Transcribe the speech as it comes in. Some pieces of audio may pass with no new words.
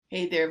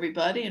Hey there,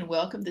 everybody, and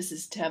welcome. This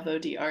is Tavo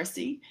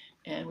DRC,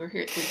 and we're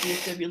here at the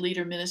DFW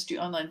Leader Ministry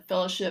Online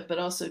Fellowship, but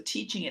also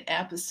teaching at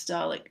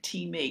Apostolic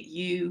Teammate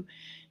U.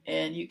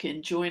 And you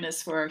can join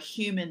us for our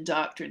Human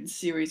Doctrine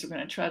series. We're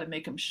going to try to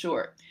make them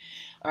short.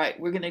 All right,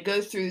 we're going to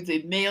go through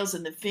the males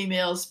and the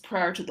females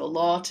prior to the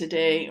law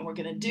today, and we're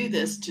going to do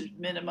this to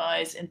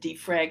minimize and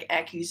defrag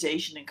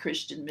accusation in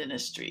Christian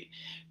ministry.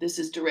 This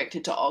is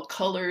directed to all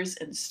colors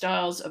and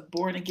styles of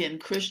born again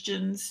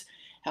Christians.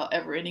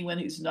 However, anyone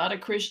who's not a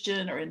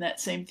Christian or in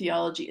that same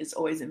theology is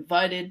always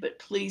invited, but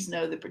please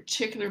know the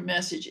particular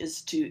message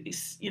is to,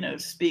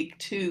 speak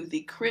to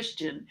the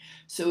Christian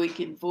so we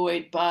can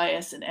avoid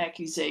bias and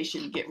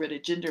accusation, get rid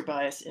of gender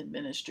bias in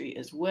ministry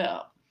as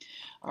well.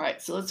 All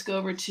right, so let's go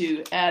over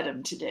to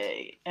Adam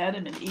today.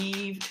 Adam and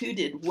Eve, who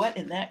did what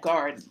in that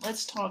garden?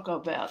 Let's talk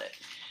about it.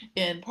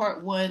 In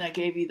part one, I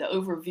gave you the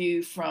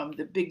overview from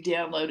the big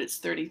download. It's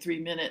 33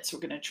 minutes.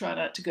 We're going to try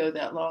not to go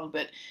that long,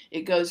 but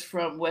it goes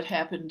from what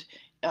happened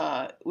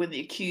when the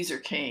accuser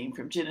came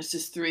from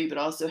Genesis 3, but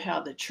also how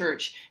the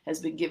church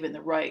has been given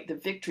the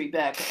victory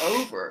back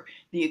over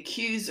the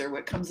accuser,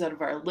 what comes out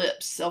of our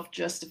lips,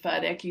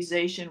 self-justified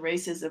accusation,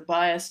 racism,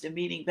 bias,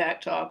 demeaning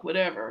backtalk,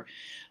 whatever,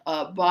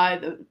 by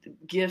the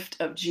gift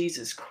of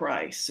Jesus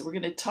Christ. So we're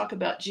going to talk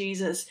about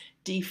Jesus,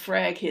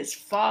 defrag his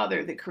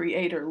father, the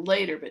creator,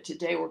 later, but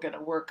today we're going to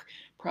work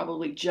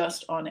probably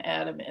just on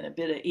Adam and a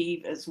bit of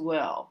Eve as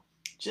well.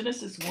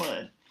 Genesis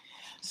 1.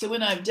 So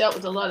when I've dealt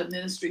with a lot of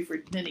ministry for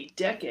many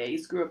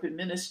decades, grew up in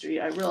ministry,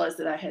 I realized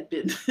that I had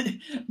been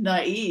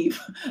naive.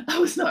 I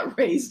was not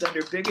raised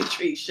under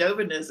bigotry,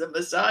 chauvinism,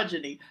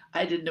 misogyny.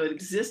 I didn't know it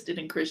existed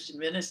in Christian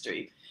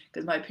ministry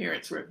because my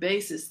parents weren't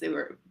basis. They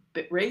were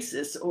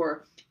racist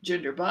or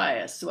gender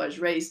biased. So I was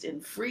raised in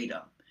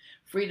freedom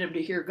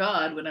to hear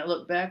God. When I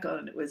look back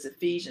on it, it was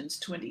Ephesians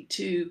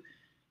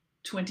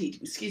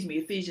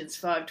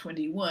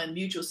 5:21,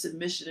 mutual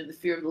submission in the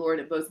fear of the Lord,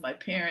 and both my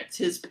parents,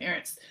 his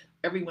parents,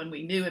 everyone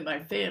we knew in my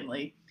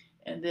family.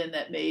 And then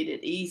that made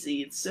it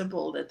easy and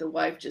simple that the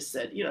wife just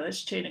said,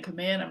 that's chain of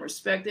command. I'm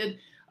respected.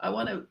 I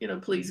want to,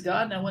 please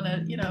God, and I want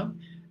to,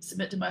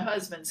 submit to my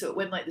husband. So it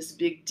wasn't like this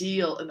big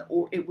deal, and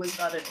it was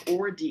not an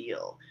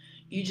ordeal.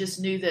 You just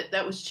knew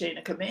that was chain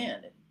of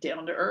command,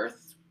 down to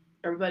earth.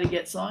 Everybody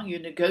gets along. You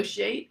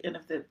negotiate, and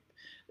if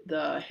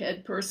the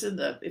head person,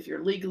 if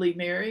you're legally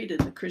married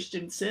in the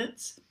Christian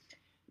sense,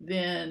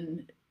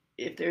 then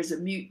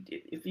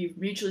if you've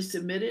mutually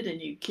submitted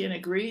and you can't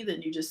agree,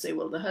 then you just say,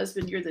 well, the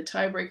husband, you're the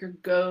tiebreaker,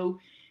 go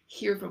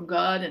hear from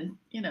God, and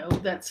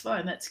that's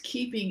fine. That's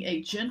keeping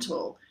a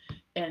gentle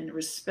and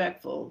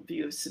respectful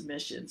view of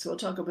submission. So we'll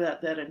talk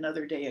about that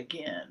another day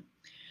again.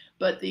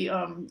 But the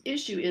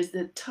issue is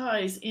that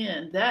ties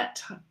in,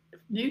 that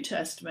New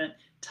Testament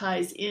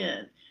ties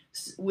in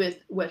with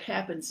what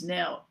happens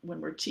now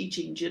when we're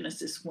teaching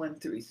Genesis 1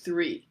 through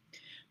 3.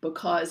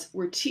 Because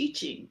we're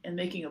teaching and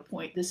making a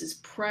point, this is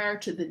prior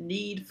to the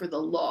need for the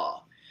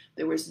law.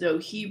 There was no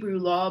Hebrew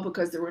law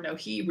because there were no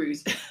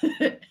Hebrews.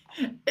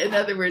 In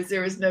other words,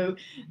 there was no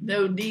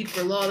need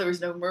for law. There was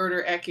no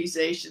murder,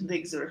 accusation,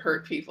 things that would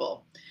hurt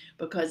people,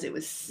 because it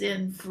was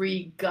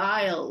sin-free,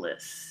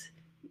 guileless.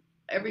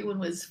 Everyone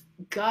was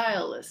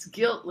guileless,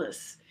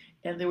 guiltless,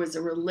 and there was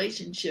a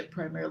relationship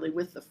primarily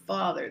with the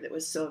Father that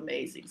was so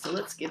amazing. So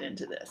let's get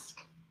into this.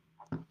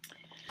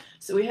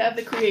 So we have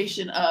the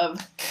creation of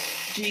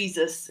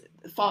Jesus,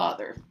 the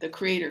Father, the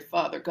Creator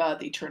Father, God,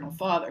 the Eternal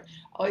Father.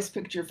 I always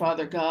picture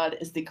Father God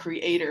as the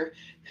Creator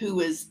who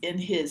was in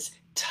his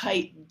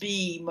type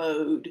B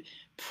mode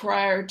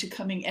prior to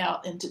coming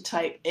out into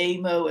type A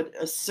mode,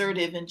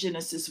 assertive in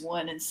Genesis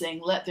 1 and saying,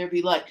 let there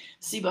be light.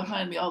 See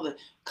behind me all the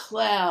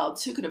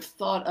clouds. Who could have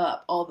thought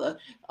up all the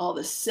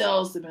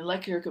cells, the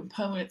molecular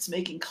components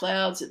making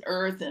clouds and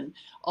earth and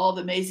all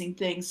the amazing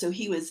things? So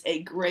he was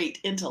a great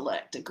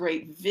intellect, a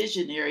great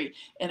visionary,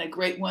 and a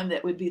great one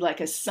that would be like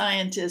a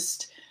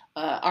scientist,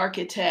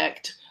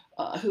 architect,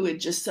 who would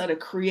just sort of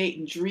create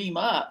and dream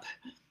up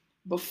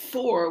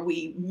before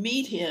we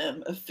meet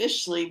him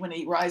officially when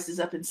he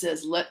rises up and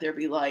says, let there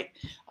be light.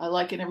 I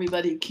liken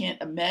everybody who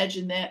can't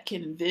imagine that,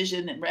 can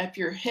envision and wrap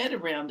your head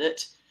around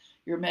it,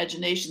 your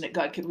imagination, that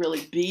God could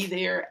really be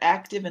there,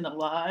 active and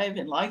alive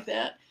and like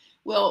that.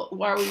 Well,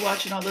 why are we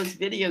watching all those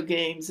video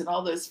games and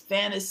all those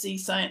fantasy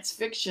science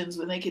fictions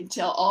when they can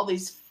tell all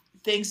these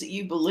things that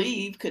you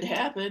believe could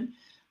happen?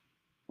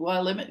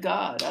 Why limit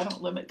God? I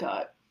don't limit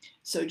God.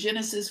 So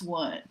Genesis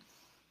 1.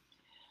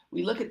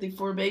 We look at the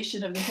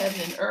formation of the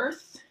heaven and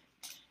earth,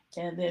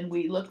 and then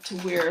we look to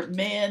where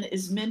man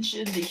is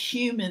mentioned, the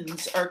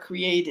humans are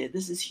created.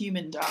 This is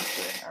human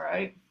doctrine, all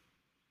right?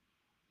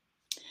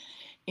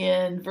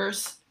 In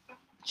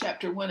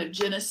chapter 1 of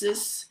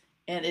Genesis,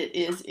 and it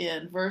is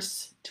in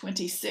verse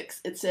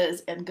 26, it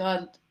says, and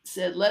God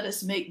said, let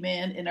us make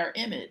man in our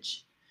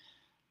image,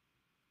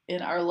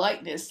 in our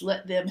likeness.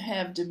 Let them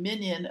have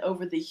dominion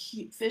over the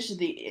fish of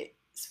the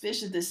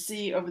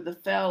sea, over the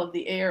fowl of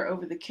the air,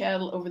 over the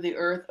cattle, over the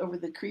earth, over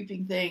the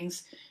creeping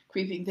things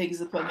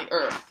upon the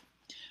earth.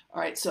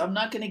 All right, so I'm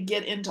not going to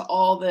get into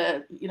all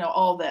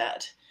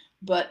that,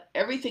 but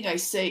everything I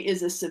say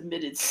is a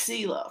submitted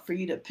selah for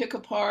you to pick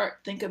apart,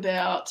 think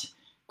about,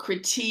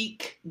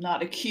 critique,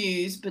 not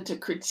accuse, but to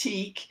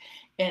critique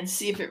and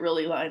see if it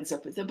really lines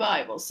up with the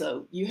Bible.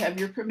 So you have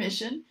your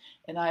permission,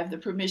 and I have the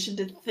permission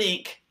to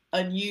think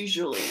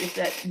unusually if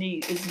that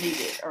need is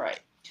needed. All right.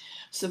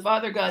 So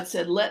Father God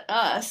said, let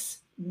us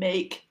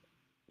make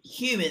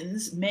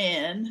humans,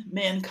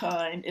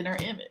 mankind in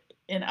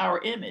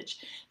our image.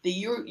 The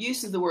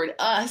use of the word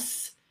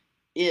us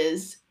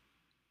is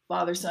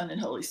Father, Son,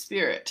 and Holy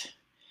Spirit.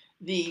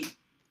 The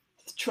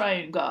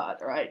triune God,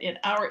 all right? In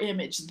our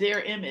image,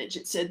 their image.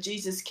 It said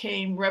Jesus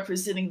came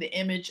representing the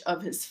image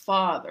of his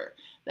Father.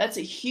 That's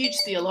a huge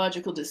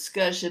theological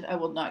discussion. I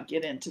will not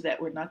get into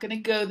that. We're not going to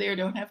go there.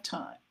 Don't have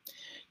time.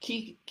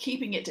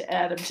 Keeping it to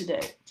Adam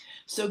today.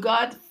 So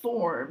God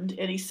formed,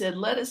 and he said,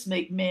 let us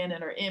make man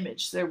in our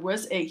image. There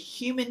was a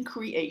human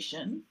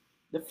creation,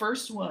 the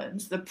first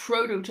ones, the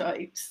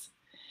prototypes.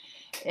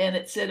 And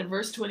it said in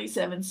verse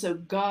 27, so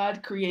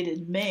God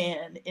created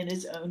man in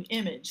his own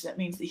image. That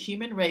means the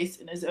human race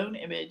in his own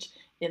image.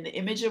 In the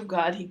image of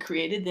God, he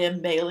created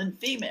them, male and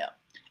female.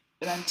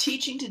 But I'm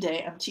teaching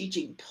today, I'm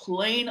teaching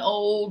plain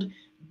old,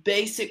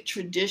 basic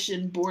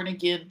tradition, born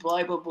again,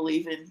 Bible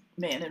believing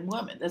man and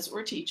woman. That's what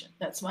we're teaching.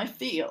 That's my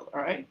field,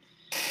 all right?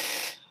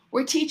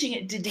 We're teaching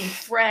it to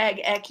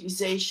defrag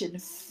accusation,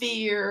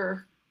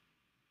 fear,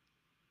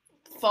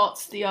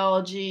 false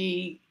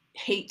theology,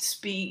 hate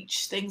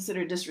speech, things that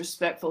are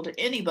disrespectful to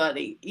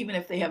anybody, even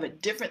if they have a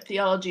different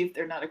theology, if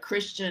they're not a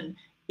Christian.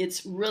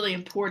 It's really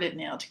important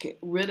now to get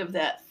rid of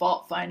that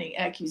fault-finding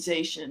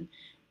accusation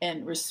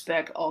and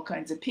respect all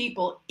kinds of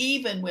people,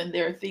 even when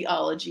their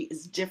theology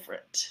is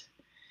different.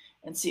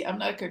 And see, I'm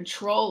not a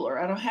controller.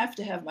 I don't have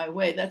to have my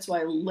way. That's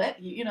why I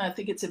let you, I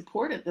think it's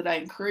important that I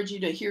encourage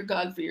you to hear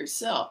God for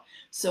yourself.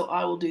 So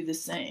I will do the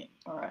same.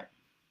 All right.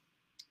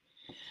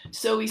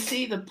 So we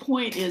see the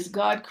point is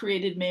God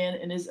created man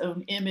in his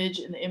own image,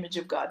 in the image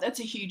of God. That's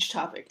a huge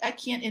topic. I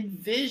can't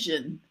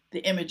envision the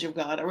image of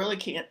God. I really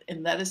can't.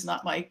 And that is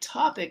not my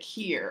topic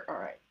here. All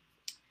right.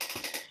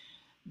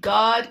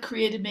 God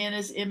created man in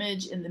his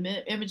image. In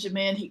the image of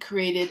man, he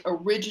created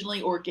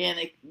originally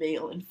organic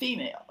male and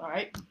female. All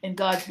right. And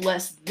God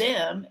blessed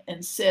them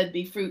and said,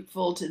 be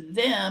fruitful to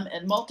them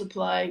and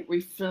multiply,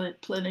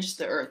 replenish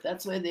the earth.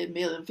 That's why they had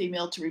male and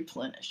female, to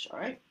replenish. All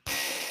right.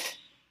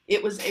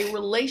 It was a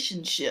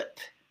relationship.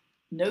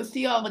 No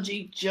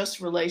theology, just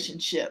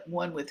relationship.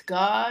 One with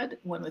God,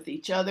 one with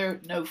each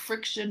other. No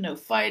friction, no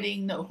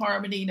fighting, no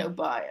harmony, no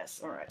bias.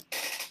 All right.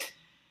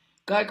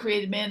 God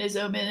created man in his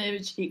own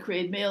image. He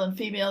created male and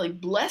female. He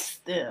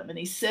blessed them, and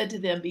he said to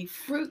them, be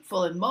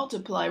fruitful and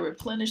multiply,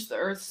 replenish the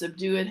earth,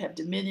 subdue it, have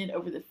dominion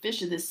over the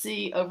fish of the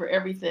sea, over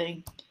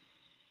everything.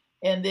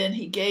 And then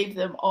he gave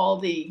them all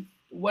the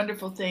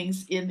wonderful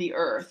things in the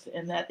earth.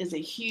 And that is a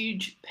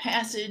huge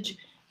passage,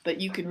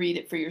 but you can read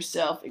it for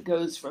yourself. It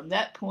goes from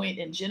that point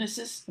in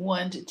Genesis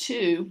 1 to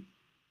 2,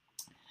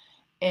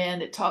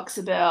 and it talks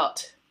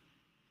about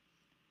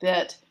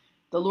that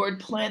the Lord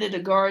planted a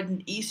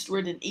garden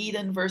eastward in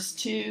Eden, verse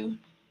 2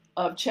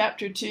 of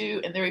chapter 2,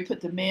 and there he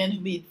put the man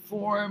whom he'd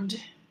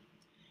formed,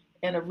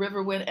 and a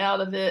river went out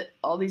of it,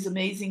 all these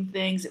amazing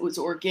things. It was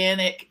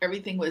organic.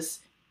 Everything was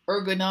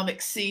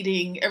ergonomic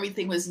seating.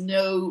 Everything was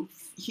no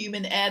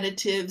human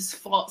additives,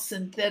 false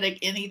synthetic,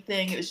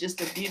 anything. It was just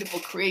a beautiful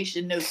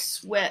creation, no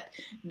sweat,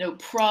 no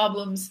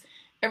problems.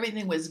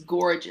 Everything was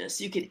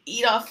gorgeous. You could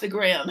eat off the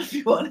ground if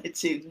you wanted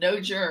to. No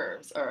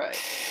germs. All right.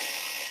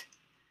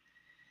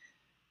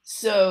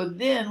 So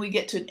then we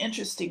get to an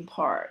interesting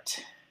part.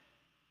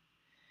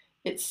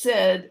 It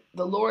said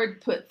the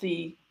Lord put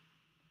the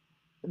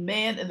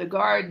man in the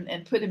garden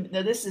and put him.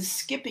 Now this is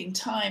skipping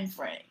time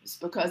frames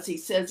because he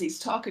says he's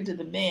talking to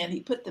the man.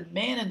 He put the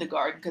man in the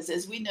garden because,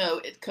 as we know,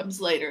 it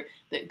comes later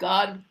that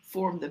God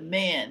formed the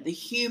man, the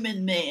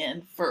human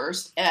man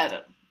first,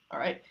 Adam. All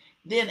right.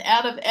 Then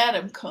out of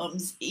Adam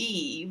comes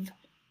Eve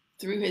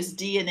through his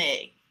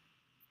DNA.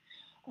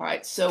 All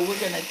right. So we're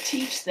going to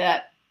teach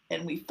that,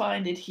 and we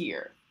find it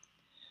here.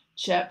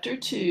 Chapter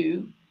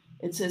 2,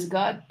 it says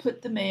God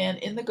put the man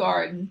in the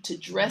garden to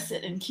dress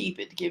it and keep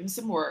it, to give him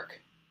some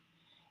work.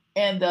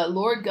 And the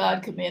Lord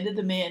God commanded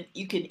the man,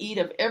 you can eat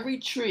of every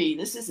tree.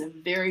 This is a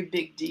very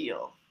big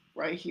deal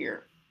right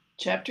here.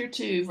 Chapter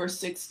 2, verse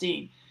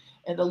 16.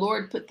 And the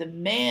Lord put the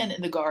man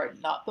in the garden,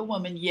 not the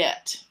woman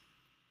yet.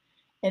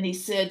 And he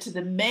said to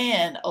the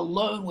man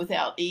alone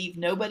without Eve,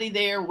 nobody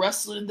there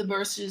rustling in the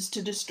bushes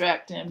to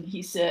distract him,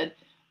 he said,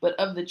 but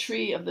of the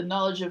tree of the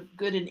knowledge of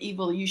good and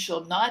evil you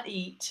shall not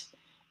eat,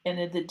 and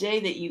in the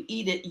day that you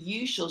eat it,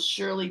 you shall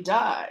surely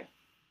die.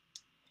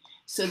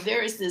 So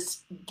there is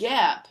this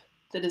gap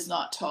that is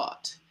not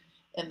taught.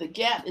 And the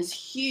gap is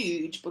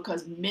huge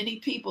because many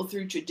people,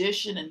 through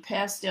tradition and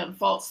passed down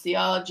false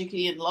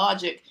theology and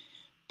logic,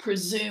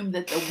 presume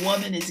that the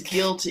woman is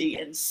guilty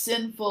and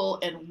sinful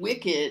and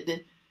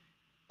wicked.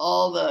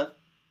 All the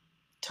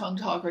tongue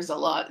talkers a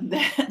lot in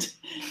that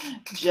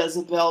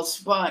Jezebel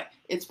spine.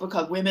 It's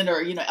because women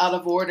are, out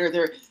of order.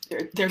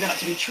 They're not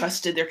to be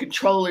trusted. They're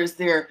controllers.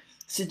 They're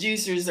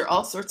seducers, they're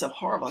all sorts of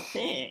horrible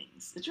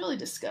things. It's really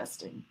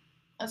disgusting.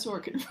 That's why we're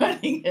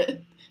confronting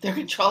it. They're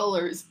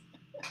controllers.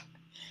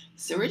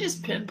 So we're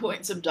just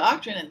pinpointing some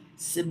doctrine and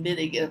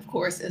submitting it, of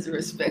course, as a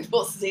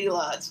respectful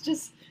zealot,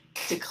 just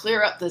to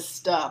clear up this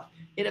stuff.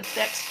 It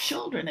affects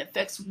children, it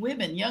affects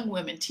women, young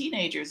women,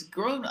 teenagers,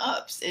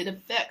 grown-ups. It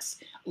affects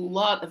a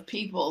lot of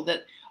people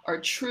that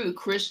are true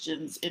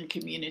Christians in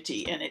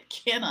community, and it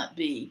cannot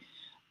be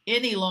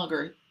any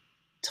longer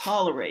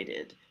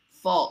tolerated.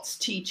 False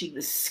teaching,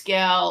 the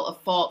scowl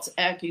of false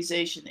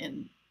accusation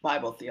in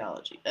Bible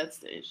theology. That's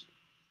the issue.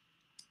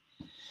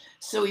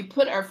 So we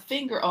put our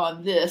finger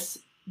on this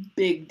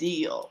big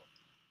deal.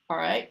 All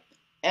right.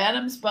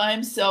 Adam's by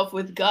himself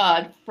with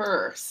God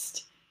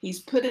first. He's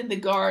put in the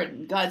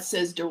garden. God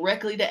says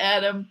directly to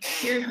Adam,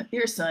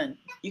 here, son,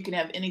 you can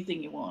have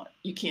anything you want.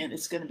 You can.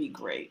 It's going to be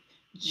great.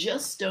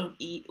 Just don't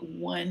eat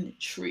one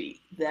tree.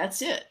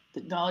 That's it.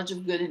 The knowledge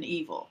of good and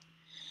evil.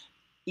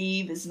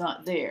 Eve is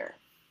not there.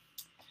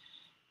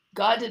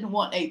 God didn't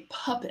want a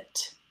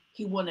puppet.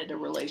 He wanted a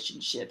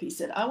relationship. He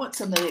said, I want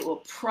somebody that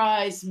will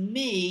prize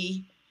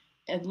me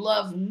and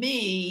love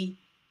me.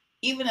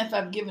 Even if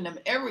I've given them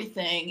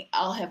everything,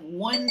 I'll have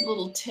one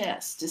little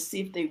test to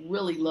see if they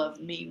really love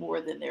me more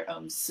than their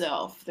own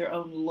self, their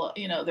own,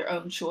 their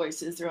own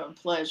choices, their own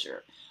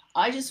pleasure.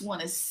 I just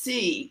want to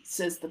see,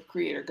 says the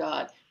Creator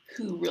God,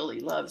 who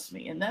really loves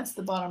me. And that's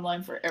the bottom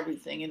line for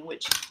everything, in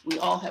which we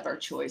all have our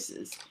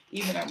choices,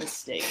 even our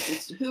mistakes.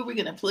 It's who are we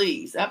going to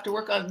please? I have to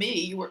work on me,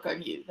 you work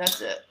on you.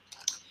 That's it.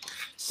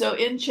 So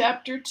in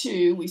chapter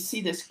 2, we see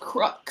this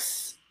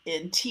crux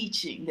in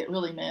teaching that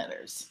really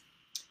matters.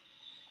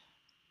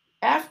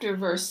 After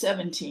verse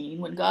 17,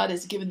 when God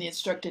has given the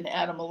instruction to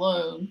Adam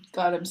alone,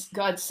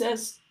 God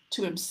says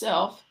to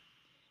himself,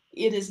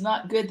 it is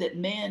not good that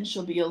man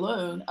shall be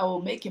alone. I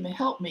will make him a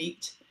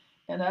helpmeet.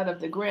 And out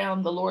of the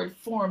ground the Lord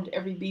formed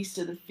every beast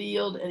of the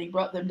field, and he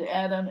brought them to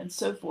Adam, and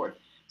so forth.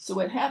 So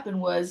what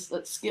happened was,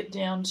 let's skip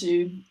down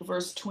to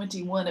verse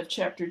 21 of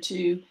chapter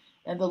 2,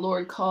 and the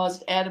Lord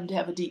caused Adam to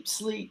have a deep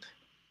sleep.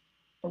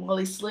 And while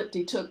he slept,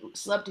 he took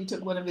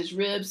one of his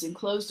ribs and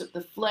closed up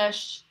the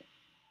flesh.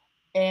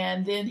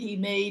 And then he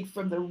made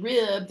from the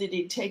rib that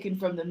he'd taken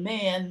from the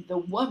man, the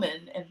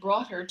woman, and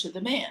brought her to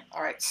the man.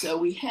 All right, so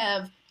we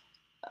have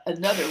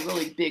another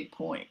really big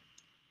point.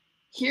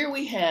 Here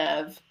we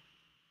have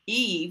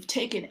Eve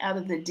taken out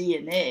of the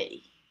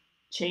DNA.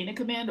 Chain of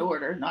command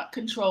order, not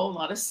control,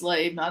 not a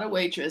slave, not a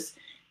waitress.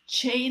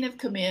 Chain of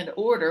command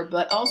order,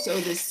 but also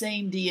the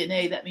same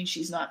DNA. That means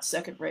she's not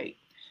second rate.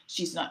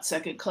 She's not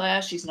second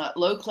class. She's not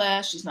low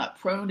class. She's not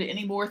prone to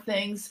any more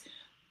things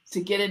to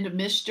get into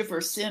mischief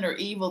or sin or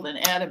evil than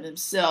Adam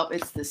himself.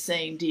 It's the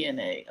same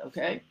DNA,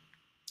 okay?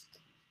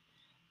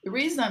 The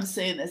reason I'm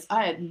saying this,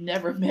 I had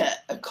never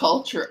met a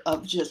culture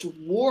of just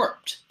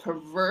warped,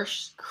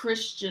 perverse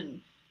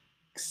Christian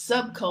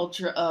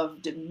subculture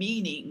of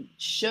demeaning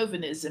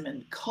chauvinism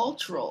and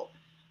cultural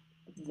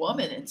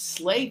woman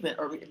enslavement,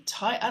 or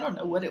I don't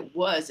know what it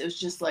was. It was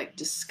just like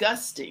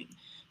disgusting.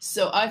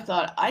 So I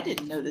thought, I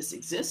didn't know this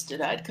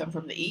existed. I'd come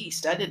from the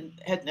East.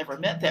 Had never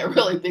met that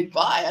really big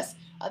bias.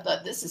 I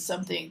thought this is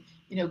something,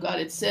 God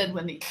had said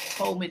when he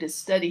told me to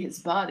study his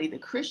body, the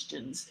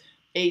Christians,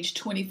 age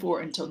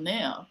 24 until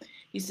now.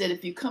 He said,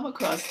 if you come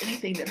across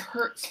anything that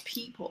hurts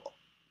people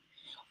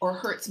or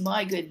hurts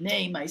my good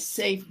name, my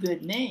safe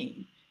good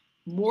name,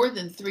 more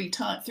than three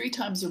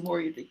times or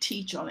more, you to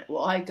teach on it.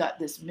 Well, I got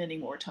this many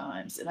more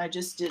times, and I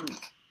just didn't.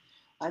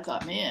 I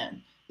thought,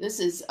 man, this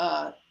is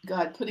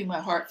God putting my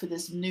heart for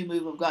this new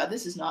move of God.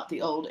 This is not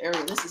the old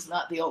area. This is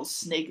not the old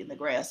snake in the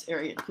grass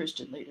area in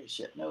Christian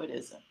leadership. No, it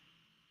isn't.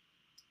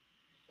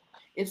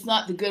 It's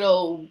not the good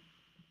old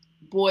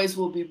boys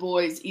will be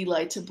boys,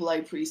 Eli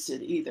Temple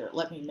priesthood either.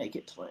 Let me make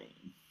it plain.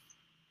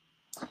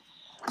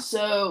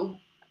 So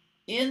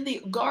in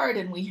the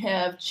garden, we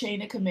have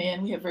chain of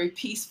command. We have very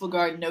peaceful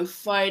garden. No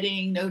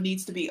fighting. No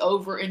needs to be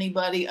over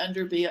anybody,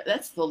 under be.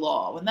 That's the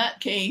law. When that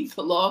came,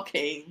 the law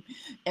came,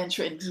 and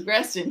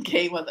transgression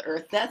came on the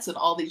earth. That's when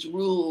all these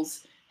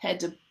rules had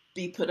to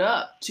be put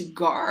up to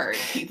guard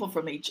people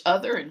from each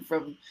other and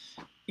from,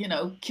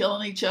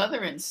 killing each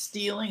other and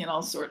stealing and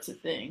all sorts of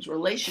things.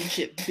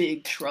 Relationship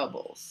big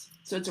troubles.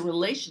 So it's a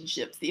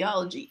relationship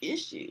theology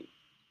issue.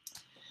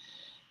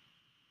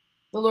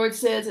 The Lord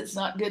says it's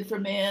not good for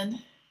man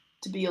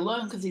to be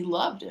alone because he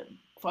loved him.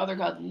 Father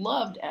God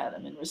loved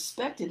Adam and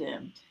respected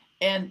him.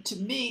 And to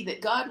me, that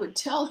God would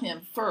tell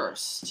him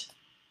first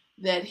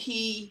that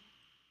he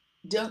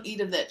don't eat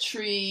of that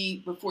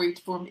tree before he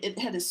formed. It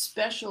had a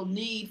special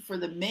need for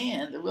the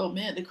man, the real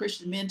men, the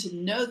Christian men, to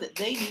know that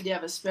they need to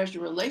have a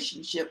special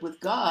relationship with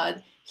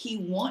God. He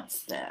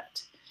wants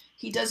that.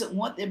 He doesn't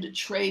want them to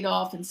trade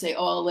off and say,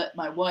 oh, I'll let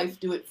my wife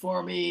do it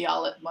for me.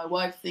 I'll let my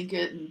wife think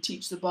it and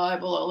teach the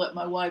Bible. I'll let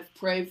my wife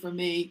pray for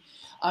me.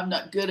 I'm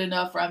not good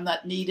enough, or I'm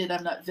not needed,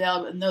 I'm not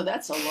valuable. No,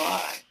 that's a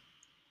lie.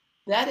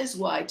 That is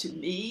why, to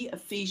me,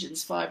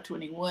 Ephesians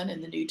 5:21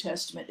 in the New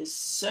Testament is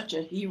such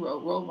a hero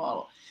role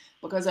model.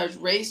 Because I was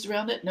raised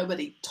around it,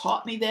 nobody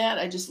taught me that.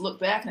 I just look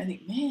back and I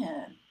think,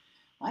 man,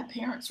 my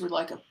parents were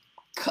like a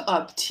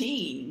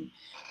team,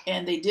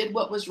 and they did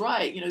what was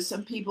right. You know,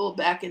 some people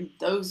back in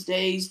those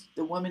days,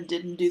 the woman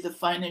didn't do the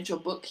financial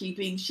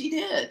bookkeeping. She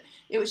did.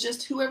 It was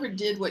just whoever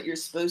did what you're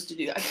supposed to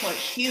do. I call it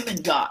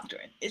human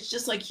doctrine. It's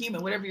just like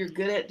human. Whatever you're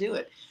good at, do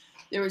it.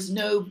 There was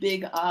no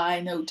big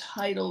I, no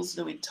titles,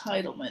 no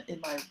entitlement in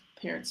my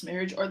parents'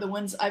 marriage or the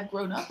ones I've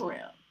grown up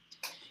around.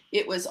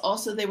 It was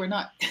also, they were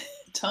not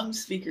tongue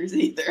speakers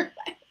either.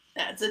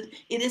 That's it.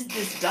 It is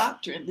this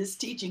doctrine, this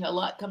teaching. A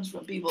lot comes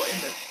from people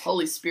in the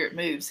Holy Spirit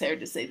moves. Here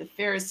to say the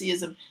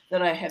Phariseeism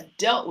that I have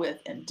dealt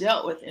with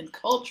and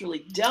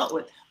culturally dealt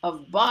with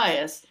of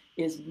bias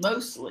is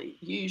mostly,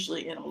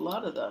 usually, in a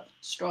lot of the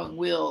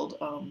strong-willed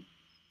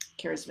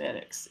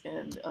charismatics.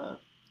 And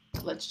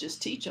let's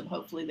just teach them.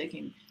 Hopefully, they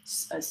can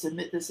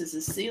submit this as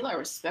a seal. I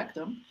respect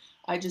them.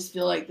 I just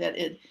feel like that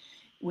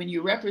when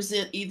you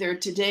represent either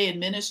today in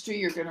ministry,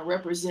 you're going to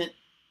represent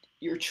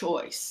your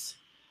choice.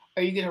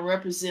 Are you going to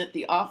represent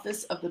the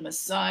office of the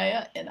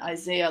Messiah in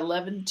Isaiah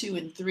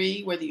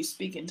 11:2-3, whether you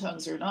speak in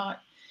tongues or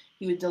not?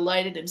 He would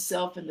delighted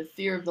himself in the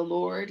fear of the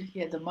Lord.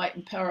 He had the might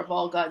and power of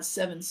all God's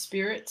 7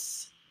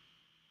 spirits.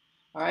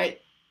 All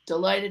right.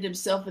 Delighted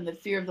himself in the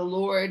fear of the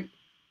Lord.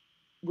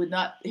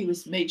 He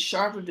was made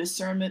sharp of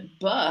discernment,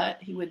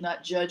 but he would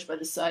not judge by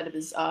the sight of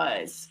his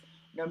eyes,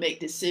 nor make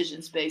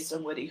decisions based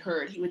on what he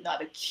heard. He would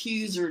not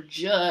accuse or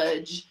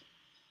judge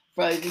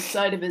by the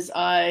sight of his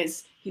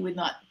eyes. He would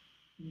not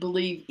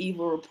believe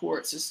evil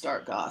reports or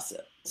start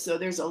gossip. So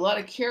there's a lot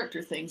of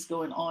character things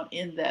going on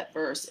in that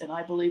verse, and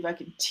I believe I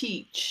can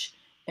teach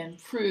and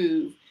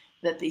prove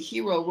that the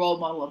hero role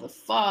model of the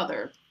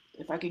father,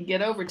 if I can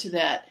get over to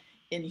that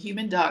in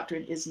human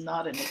doctrine, is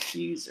not an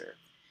accuser.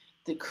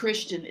 The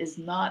Christian is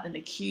not an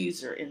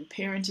accuser in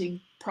parenting,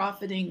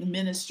 profiting,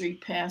 ministry,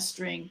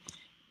 pastoring,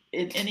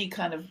 in any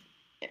kind of,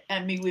 I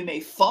mean, we may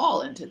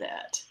fall into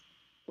that,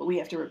 but we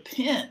have to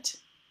repent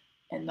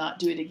and not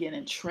do it again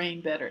and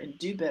train better and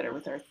do better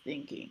with our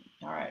thinking.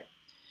 All right.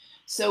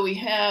 So we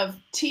have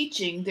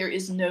teaching. There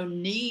is no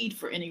need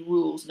for any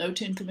rules, no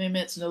 10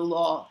 commandments, no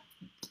law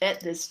at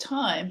this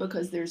time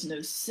because there's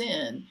no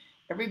sin.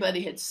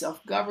 Everybody had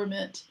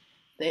self-government.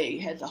 They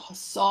had the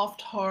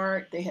soft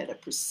heart. They had a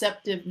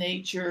perceptive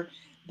nature.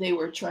 They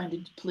were trying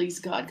to please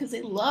God because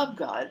they loved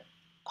God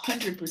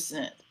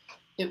 100%.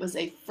 It was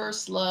a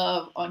first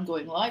love,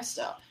 ongoing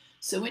lifestyle.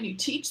 So when you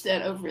teach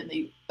that over in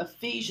the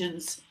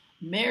Ephesians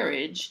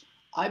marriage,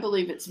 I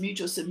believe it's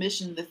mutual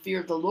submission in the fear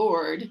of the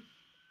Lord,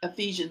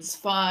 Ephesians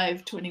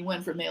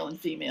 5:21 for male and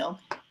female,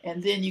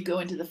 and then you go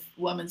into the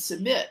woman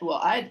submit. Well,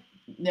 I'd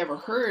never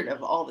heard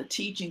of all the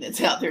teaching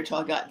that's out there till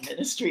I got in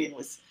ministry and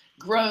was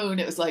grown.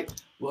 It was like,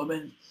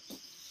 woman,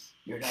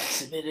 you're not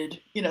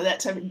submitted. You know, that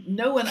type of,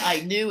 no one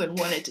I knew and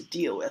wanted to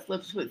deal with.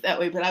 Let's put it that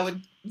way. But I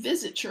would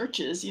visit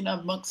churches, you know,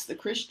 amongst the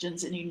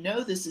Christians, and you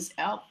know this is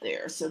out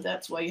there. So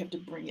that's why you have to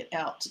bring it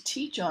out to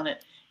teach on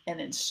it and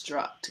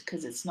instruct,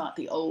 because it's not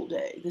the old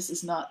day. This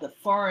is not the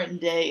foreign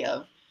day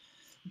of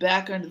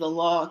back under the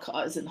law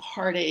causing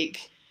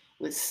heartache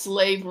with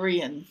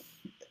slavery and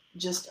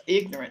just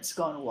ignorance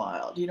gone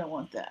wild. You don't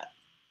want that.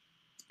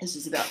 This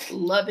is about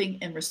loving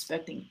and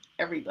respecting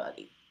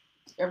everybody.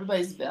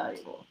 Everybody's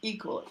valuable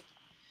equally.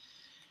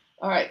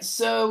 All right,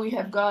 so we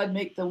have God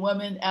make the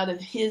woman out of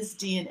his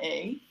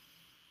DNA.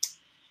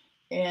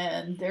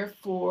 And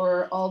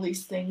therefore, all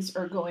these things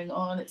are going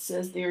on. It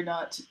says they're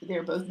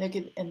both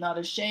naked and not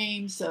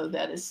ashamed. So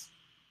that is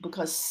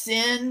because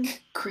sin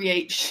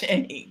creates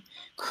shame,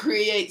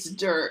 creates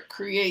dirt,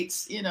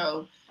 creates, you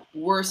know,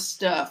 worse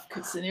stuff.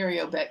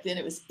 Scenario back then,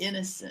 it was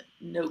innocent,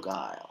 no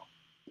guile.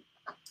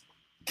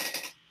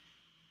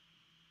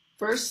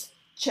 Verse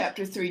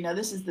chapter 3. Now,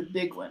 this is the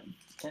big one,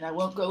 and I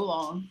won't go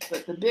long,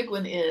 but the big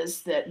one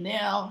is that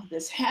now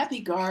this happy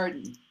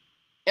garden,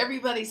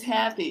 everybody's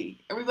happy,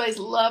 everybody's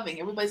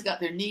loving, everybody's got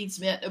their needs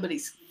met,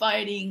 nobody's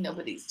fighting,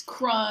 nobody's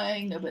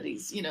crying,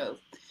 nobody's, you know,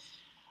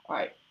 all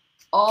right,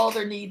 all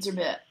their needs are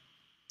met.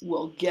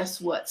 Well,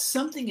 guess what?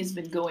 Something has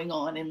been going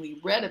on, and we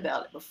read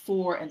about it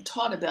before and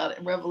taught about it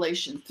in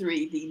Revelation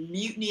 3, the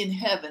mutiny in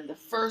heaven, the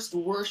first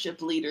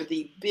worship leader,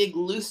 the big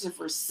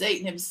Lucifer,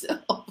 Satan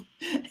himself,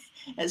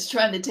 is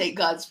trying to take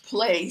God's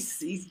place.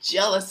 He's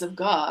jealous of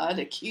God,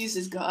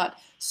 accuses God,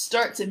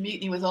 starts a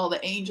mutiny with all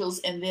the angels,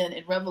 and then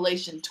in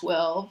Revelation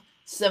 12,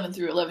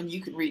 7-11,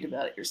 you can read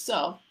about it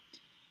yourself,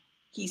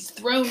 he's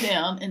thrown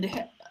down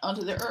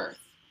onto the earth.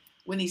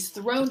 When he's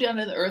thrown down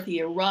to the earth,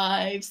 he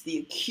arrives, the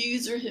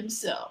accuser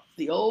himself,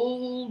 the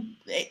old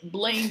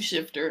blame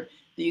shifter,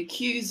 the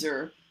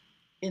accuser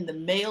in the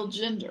male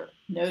gender.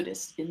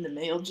 Notice, in the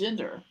male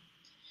gender.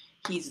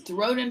 He's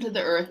thrown into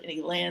the earth and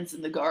he lands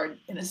in the garden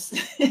in a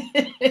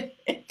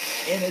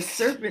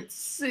serpent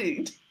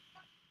suit.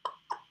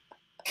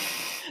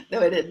 No,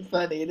 it isn't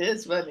funny. It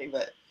is funny,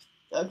 but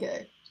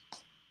okay.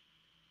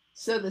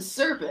 So the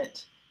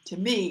serpent, to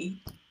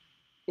me,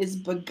 is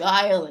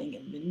beguiling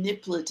and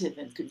manipulative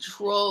and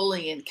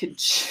controlling and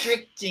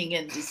constricting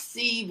and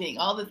deceiving,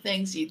 all the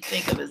things you'd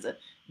think of as a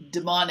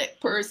demonic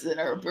person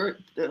or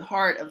the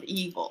heart of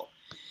evil.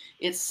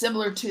 It's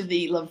similar to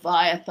the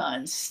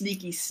Leviathan,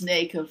 sneaky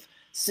snake of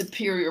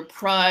superior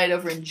pride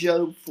over in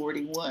Job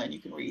 41. You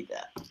can read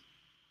that.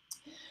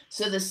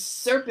 So the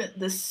serpent,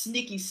 the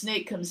sneaky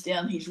snake, comes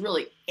down. He's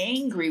really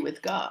angry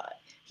with God.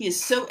 He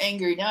is so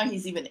angry now,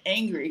 he's even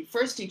angry.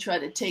 First, he tried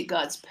to take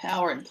God's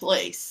power and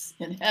place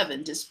in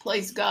heaven,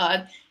 displace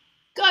God.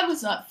 God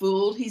was not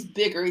fooled. He's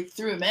bigger. He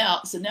threw him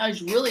out. So now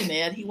he's really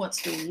mad. He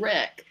wants to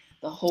wreck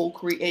the whole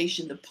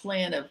creation, the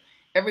plan of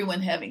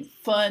everyone having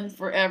fun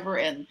forever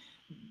and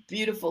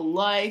beautiful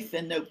life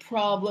and no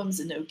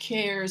problems and no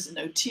cares and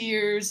no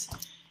tears.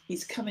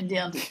 He's coming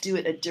down to do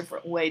it a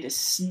different way, to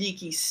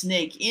sneaky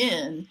snake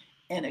in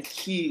and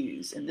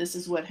accuse. And this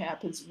is what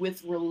happens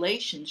with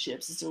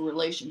relationships. It's a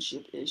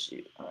relationship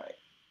issue. All right.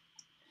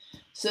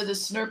 So the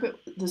serpent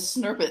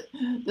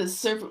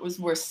was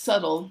more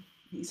subtle.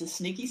 He's a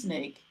sneaky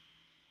snake.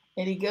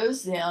 And he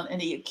goes down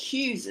and he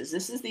accuses.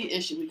 This is the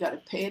issue. We've got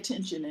to pay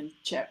attention in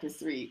chapter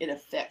 3. It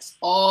affects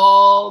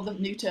all the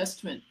New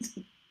Testament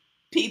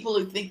people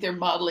who think they're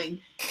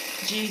modeling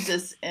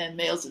Jesus and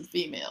males and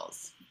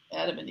females,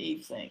 Adam and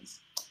Eve things.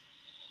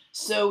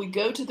 So we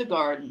go to the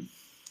garden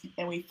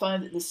and we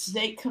find that the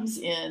snake comes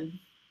in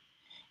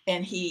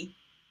and he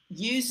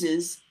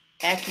uses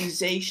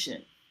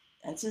accusation.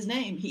 That's his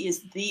name. He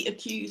is the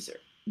accuser,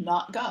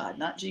 not God,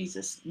 not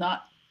Jesus,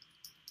 not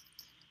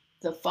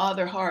the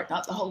Father heart,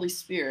 not the Holy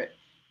Spirit.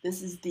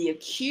 This is the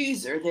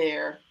accuser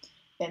there,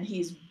 and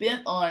he's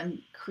bent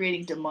on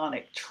creating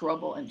demonic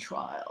trouble and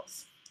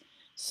trials.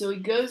 So he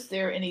goes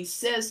there and he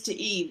says to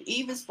Eve,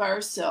 Eve is by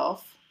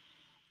herself,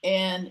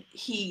 and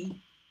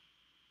he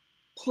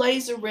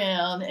plays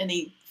around and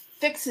he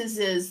fixes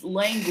his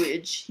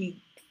language.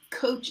 He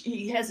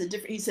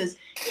says,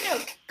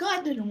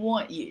 God didn't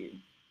want you,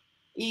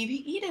 Eve.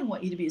 He didn't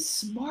want you to be as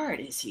smart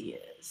as he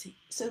is.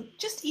 So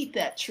just eat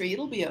that tree.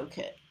 It'll be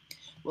okay.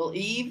 Well,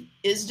 Eve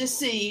is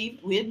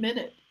deceived. We admit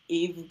it.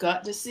 Eve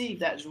got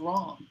deceived. That's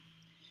wrong.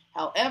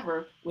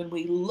 However, when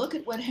we look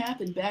at what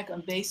happened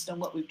based on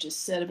what we've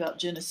just said about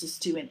Genesis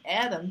 2 and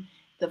Adam,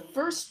 the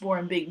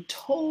firstborn being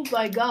told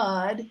by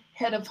God,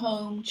 head of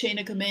home, chain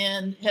of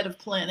command, head of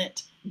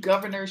planet,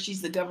 governor,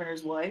 she's the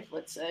governor's wife,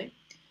 let's say.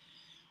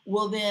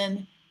 Well,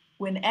 then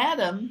when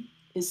Adam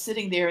is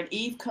sitting there and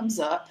Eve comes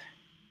up,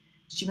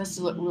 she must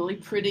have looked really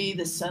pretty,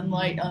 the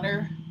sunlight on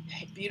her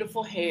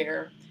beautiful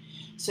hair.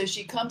 So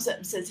she comes up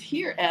and says,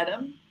 here,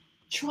 Adam,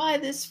 try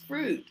this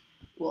fruit.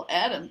 Well,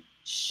 Adam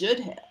should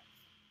have,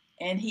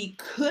 and he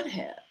could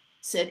have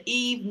said,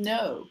 Eve,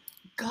 no,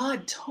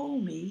 God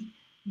told me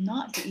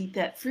not to eat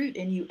that fruit,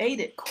 and you ate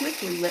it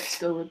quickly. Let's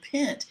go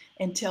repent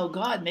and tell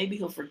God, maybe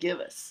he'll forgive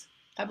us.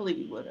 I believe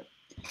he would have.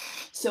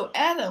 So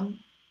Adam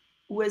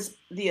was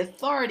the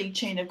authority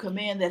chain of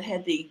command that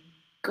had the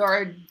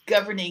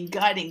governing,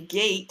 guiding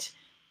gate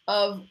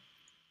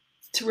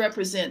to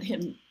represent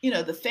him,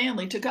 the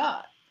family to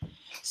God.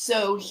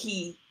 So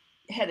he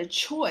had a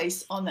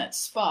choice on that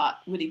spot.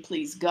 Would he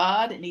please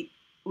God and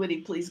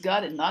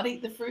not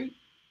eat the fruit?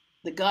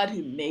 The God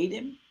who made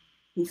him,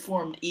 who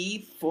formed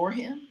Eve for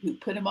him, who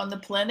put him on the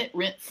planet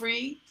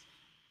rent-free.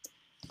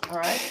 All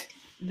right.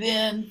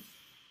 Then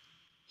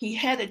he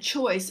had a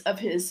choice of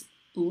his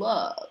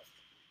love,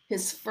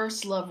 his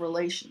first love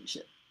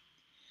relationship.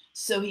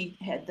 So he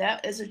had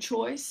that as a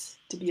choice,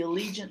 to be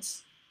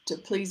allegiance to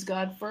please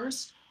God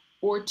first,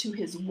 or to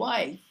his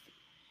wife,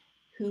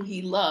 who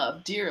he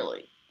loved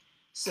dearly.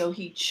 So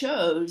he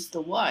chose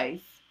the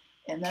wife,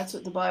 and that's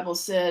what the Bible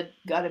said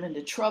got him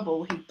into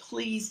trouble. He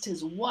pleased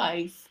his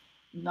wife,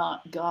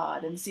 not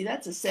God. And see,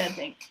 that's a sad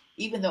thing.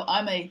 Even though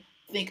I may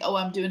think, oh,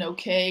 I'm doing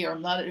okay, or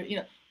I'm not,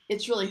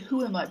 it's really,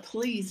 who am I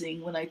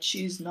pleasing when I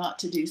choose not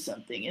to do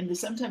something? And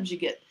sometimes you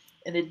get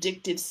an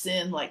addictive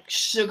sin like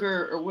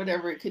sugar or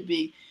whatever it could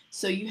be.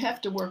 So you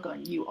have to work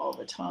on you all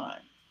the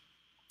time.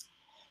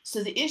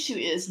 So the issue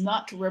is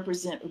not to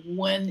represent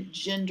one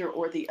gender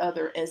or the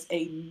other as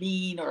a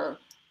mean or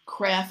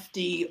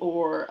crafty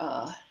or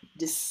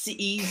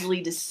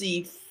easily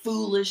deceived,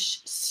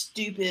 foolish,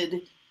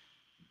 stupid,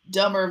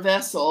 dumber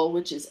vessel,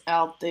 which is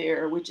out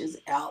there.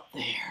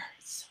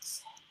 It's so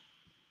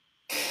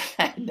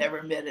sad. I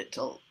never met it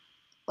till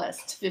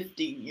last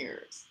 15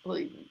 years,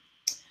 believe me.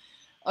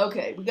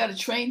 Okay, we got to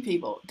train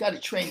people. Got to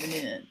train the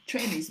men.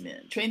 Train these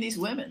men. Train these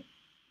women.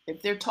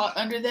 If they're taught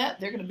under that,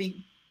 they're going to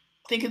be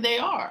thinking they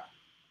are.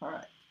 All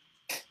right.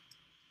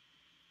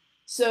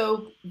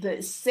 So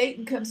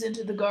Satan comes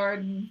into the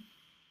garden.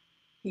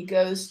 He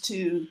goes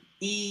to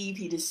Eve.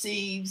 He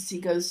deceives.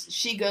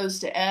 She goes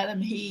to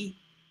Adam. He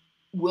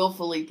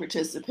willfully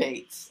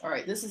participates. All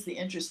right. This is the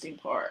interesting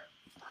part.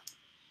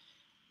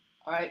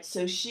 All right.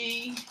 So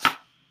she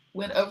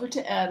went over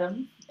to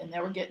Adam, and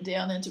now we're getting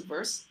down into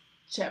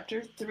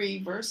chapter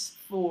 3, verse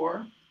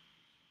 4.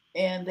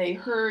 And they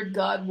heard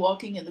God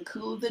walking in the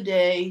cool of the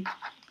day.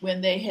 When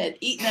they had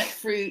eaten that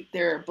fruit,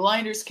 their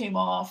blinders came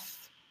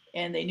off,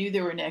 and they knew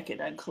they were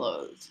naked,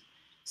 unclothed.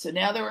 So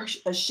now they were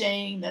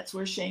ashamed. That's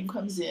where shame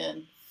comes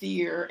in,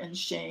 fear and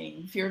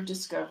shame, fear of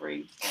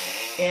discovery.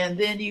 And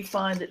then you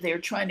find that they're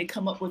trying to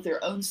come up with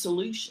their own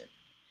solution.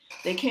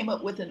 They came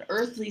up with an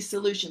earthly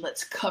solution.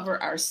 Let's cover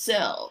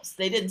ourselves.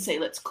 They didn't say,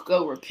 let's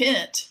go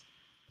repent.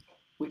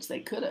 which they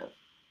could have.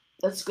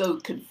 Let's go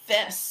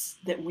confess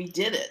that we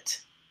did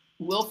it,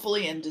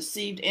 willfully and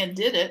deceived and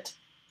did it,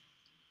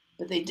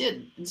 but they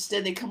didn't.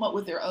 Instead, they come up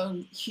with their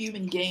own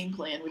human game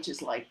plan, which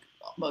is like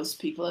most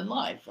people in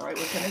life. All right,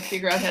 we're going to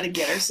figure out how to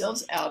get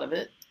ourselves out of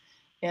it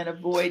and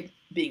avoid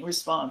being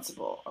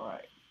responsible. All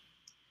right.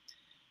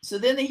 So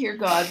then they hear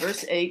God,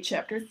 verse 8,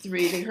 chapter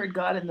 3. They heard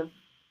God in the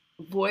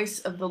voice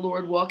of the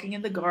Lord walking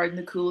in the garden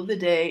in the cool of the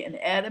day,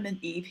 and Adam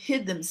and Eve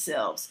hid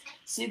themselves.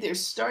 See, they're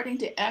starting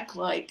to act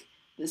like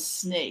the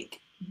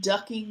snake,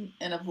 ducking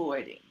and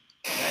avoiding.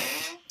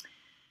 Right?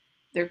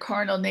 Their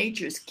carnal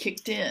natures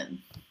kicked in.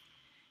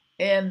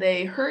 And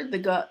they heard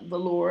the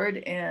Lord,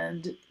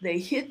 and they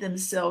hid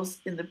themselves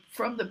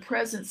from the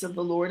presence of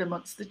the Lord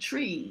amongst the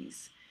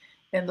trees.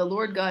 And the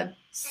Lord God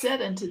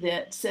said unto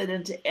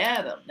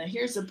Adam, now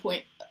here's the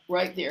point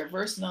right there,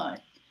 verse 9.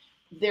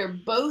 They're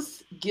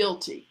both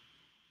guilty.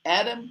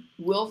 Adam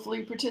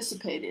willfully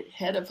participated,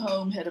 head of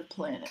home, head of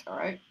planet, all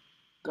right?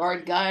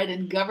 Guard, guide,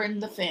 and govern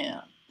the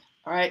fam,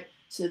 all right?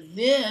 So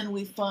then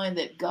we find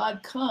that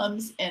God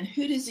comes, and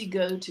who does he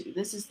go to?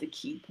 This is the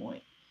key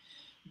point.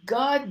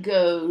 God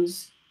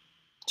goes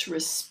to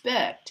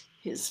respect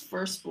his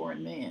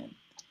firstborn man,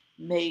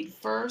 made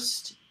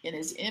first in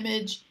his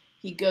image.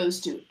 He goes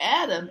to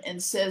Adam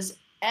and says,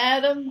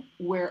 Adam,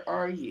 where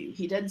are you?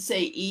 He doesn't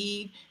say,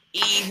 Eve,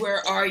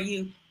 where are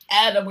you?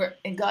 Adam, where?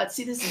 And God,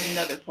 see, this is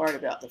another part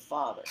about the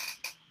Father.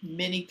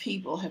 Many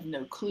people have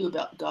no clue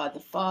about God the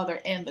Father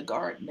and the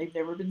garden. They've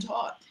never been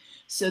taught.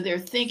 So they're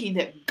thinking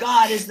that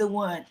God is the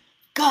one.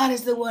 God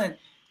is the one.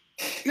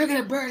 You're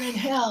going to burn in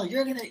hell.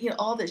 You're going to,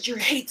 all this, your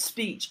hate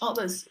speech, all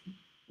those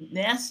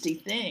nasty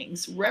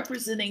things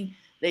representing,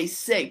 they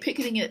say,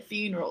 picketing at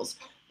funerals.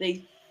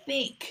 They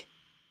think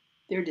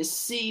they're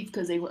deceived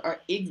because they are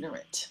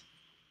ignorant.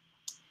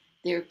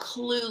 They're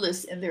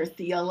clueless in their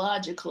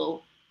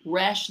theological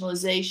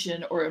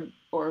rationalization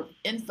or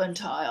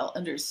infantile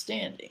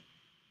understanding.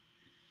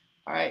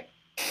 All right.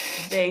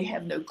 They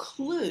have no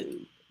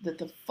clue that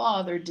the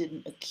Father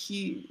didn't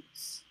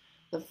accuse.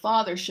 The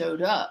Father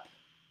showed up,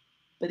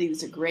 but he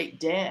was a great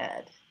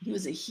dad. He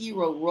was a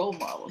hero role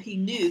model. He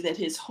knew that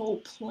his whole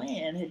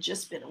plan had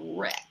just been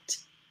wrecked.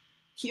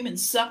 Human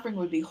suffering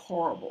would be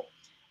horrible.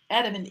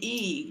 Adam and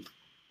Eve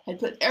had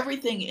put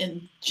everything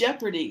in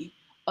jeopardy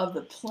of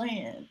the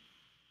plan.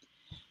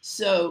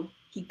 So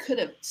he could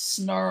have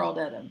snarled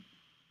at him,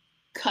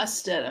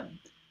 cussed at him,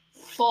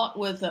 fought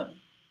with them,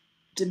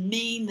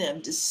 demeaned them,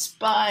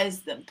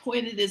 despised them,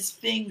 pointed his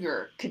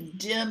finger,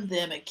 condemned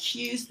them,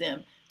 accused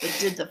them. But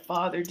did the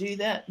Father do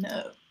that?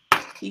 No.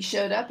 He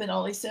showed up and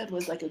all he said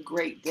was, like a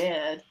great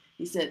dad,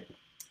 he said,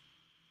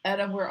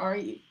 Adam, where are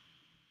you?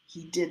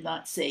 He did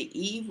not say,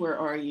 Eve, where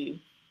are you?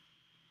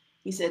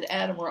 He said,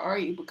 Adam, where are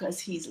you? Because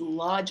he's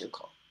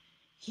logical.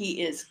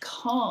 He is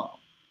calm.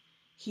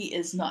 He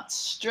is not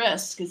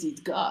stressed because he's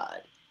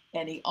God.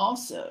 And he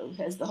also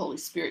has the Holy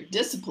Spirit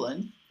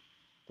discipline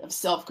of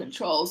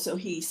self-control. So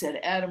he said,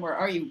 Adam, where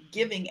are you?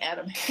 Giving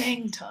Adam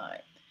hang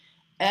time.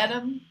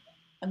 Adam,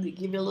 I'm going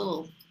to give you a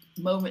little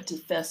moment to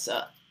fess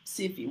up.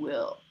 See if you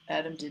will.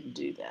 Adam didn't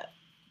do that.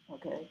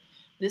 Okay.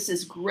 This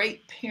is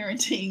great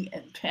parenting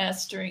and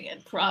pastoring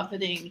and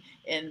profiting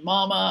and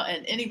mama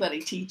and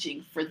anybody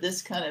teaching for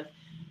this kind of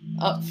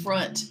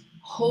upfront.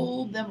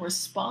 Hold them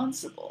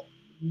responsible,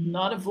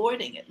 not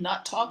avoiding it,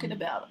 not talking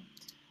about them,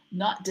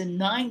 not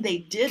denying they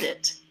did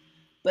it,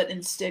 but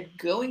instead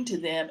going to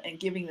them and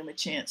giving them a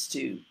chance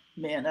to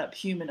man up,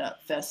 human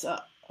up, fess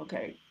up.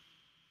 Okay.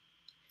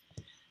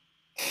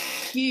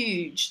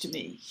 Huge to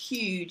me,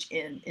 huge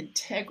in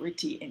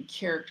integrity and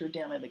character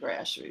down in the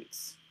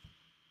grassroots.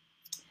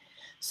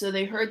 So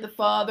they heard the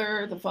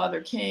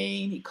Father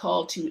came, he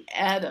called to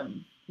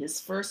Adam,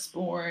 his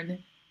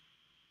firstborn,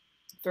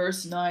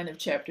 verse 9 of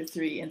chapter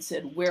 3, and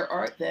said, where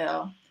art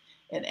thou?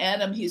 And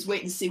Adam, he's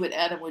waiting to see what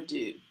Adam would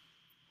do.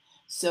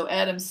 So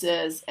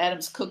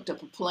Adam's cooked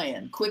up a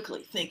plan,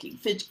 quickly thinking,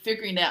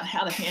 figuring out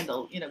how to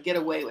handle, get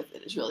away with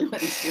it is really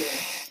what he's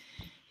doing.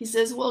 He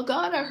says, well,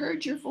 God, I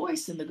heard your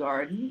voice in the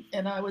garden,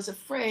 and I was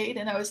afraid,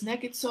 and I was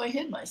naked, so I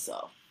hid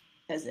myself.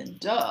 As in,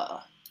 duh.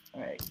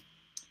 All right.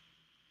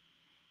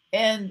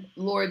 And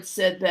Lord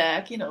said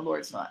back,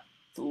 Lord's not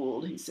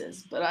fooled. He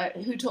says, but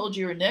who told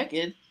you were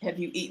naked? Have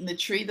you eaten the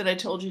tree that I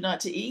told you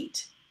not to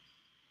eat?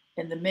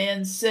 And the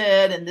man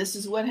said, and this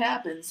is what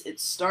happens, it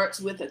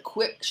starts with a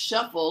quick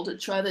shuffle to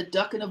try to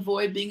duck and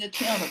avoid being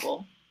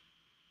accountable.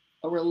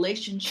 A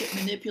relationship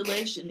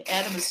manipulation.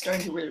 Adam is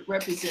starting to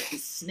represent the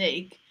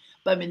snake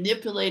by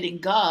manipulating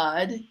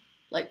God,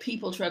 like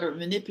people try to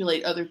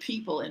manipulate other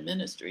people in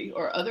ministry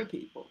or other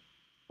people,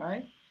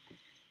 right?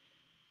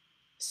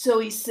 So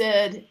he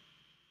said,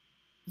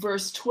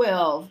 verse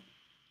 12,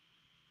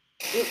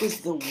 it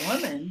was the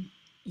woman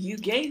you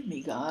gave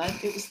me, God.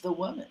 It was the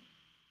woman.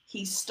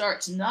 He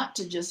starts not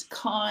to just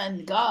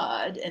con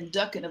God and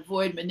duck and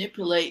avoid,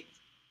 manipulate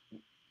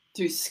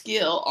through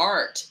skill,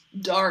 art,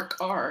 dark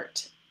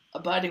art,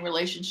 abiding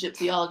relationship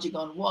theology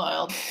gone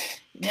wild.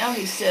 Now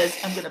he says,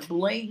 I'm going to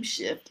blame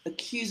shift,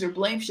 accuser,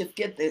 blame shift,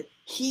 get the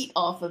heat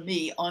off of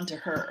me onto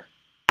her.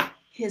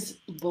 his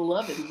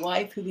beloved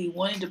wife who he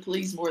wanted to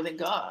please more than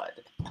God.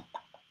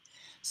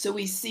 So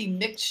we see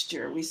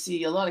mixture, we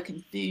see a lot of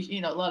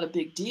confusion, a lot of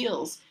big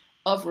deals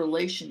of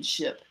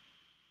relationship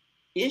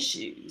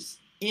issues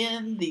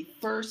in the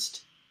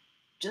first,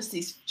 just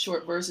these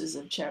short verses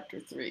of chapter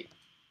 3.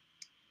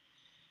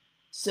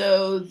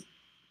 So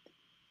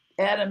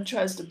Adam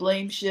tries to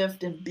blame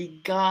shift and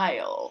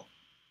beguile,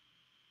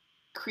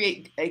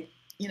 create a,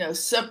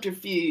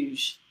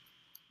 subterfuge,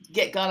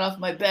 get God off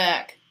my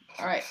back.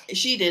 All right,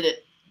 she did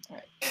it. All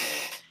right.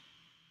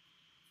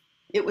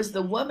 It was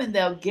the woman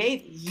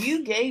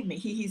you gave me.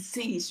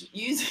 He's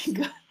using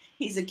God,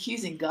 he's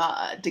accusing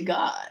God to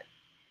God.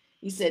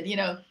 He said,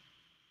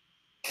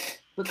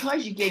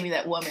 because you gave me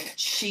that woman,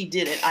 she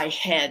did it. I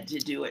had to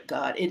do it,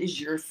 God. It is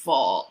your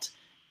fault.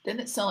 Doesn't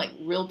it sound like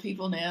real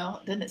people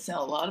now? Doesn't it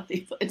sound a lot of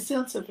people? It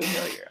sounds so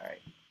familiar, all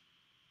right?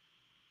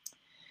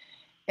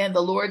 And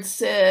the Lord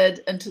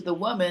said unto the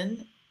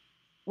woman,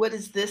 what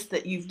is this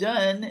that you've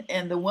done?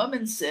 And the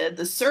woman said,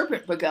 the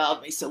serpent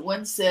beguiled me. So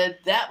one said,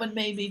 that one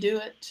made me do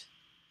it.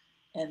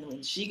 And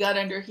when she got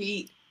under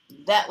heat,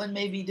 that one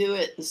made me do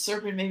it. The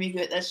serpent made me do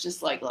it. That's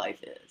just like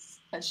life is.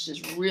 That's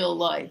just real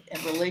life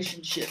and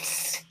relationship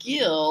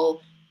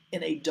skill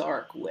in a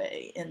dark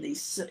way. And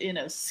these,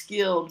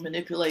 skilled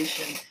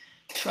manipulation,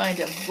 trying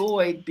to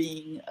avoid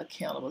being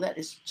accountable. That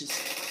is just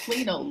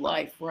clean old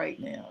life right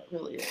now. It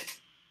really is.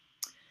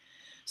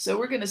 So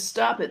we're going to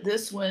stop at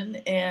this one.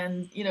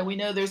 And, we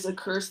know there's a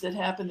curse that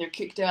happened. They're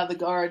kicked out of the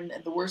garden.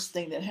 And the worst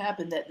thing that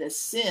happened, that this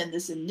sin,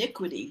 this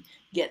iniquity,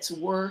 gets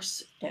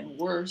worse and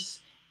worse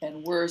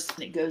and worse.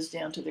 And it goes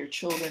down to their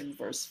children in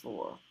verse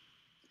 4.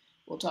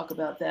 We'll talk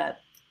about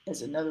that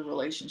as another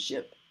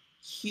relationship,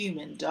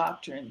 human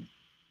doctrine,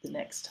 the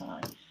next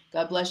time.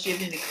 God bless you. If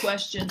you have any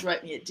questions,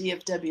 write me at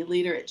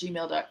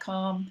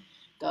dfwleader@gmail.com.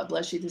 God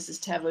bless you. This is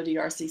Tavo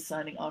DRC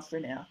signing off for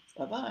now.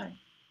 Bye-bye.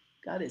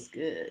 God is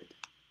good.